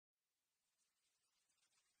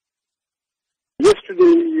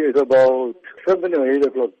at about 7 or 8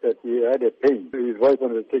 o'clock that he had a pain. His wife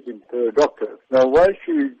wanted to take him to a doctor. Now, while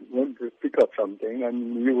she went to pick up something,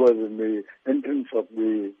 and he was in the entrance of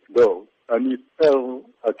the door, and he fell.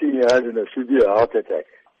 I think he had a severe heart attack.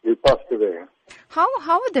 He passed away. How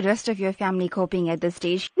are the rest of your family coping at this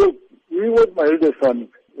stage? Look, he was my eldest son,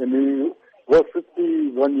 and he was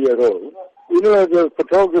 51 years old. You know, as a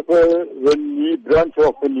photographer, when he branched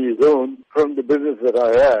off on his own from the business that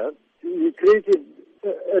I have, he created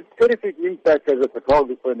a terrific impact as a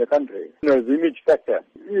photographer in the country, as image factor.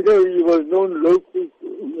 You know, he was known locally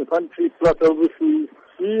in the country, plus overseas.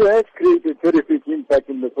 He has created terrific impact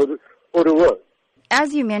in the photo world.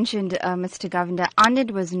 As you mentioned, Mr. Govender,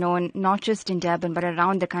 Anand was known not just in Durban but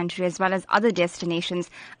around the country as well as other destinations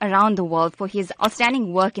around the world for his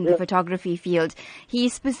outstanding work in the photography field. He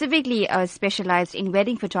specifically specialized in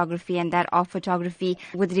wedding photography and that of photography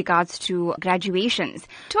with regards to graduations.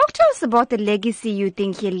 Talk to us about the legacy you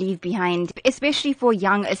think he'll leave behind, especially for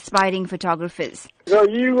young aspiring photographers. Now,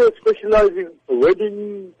 he was specializing in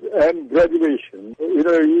weddings and graduation. You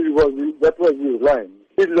know, that was his line.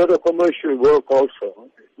 He did a lot of commercial work also.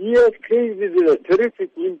 He has created a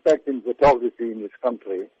terrific impact in photography in this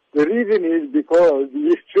country. The reason is because he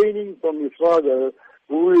is training from his father,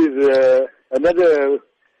 who is another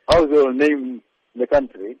household name in the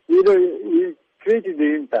country. You know, he created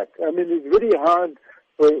the impact. I mean, it's very hard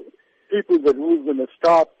for people that who's going to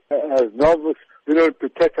start as novice, you know, to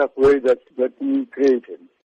catch up way that he created.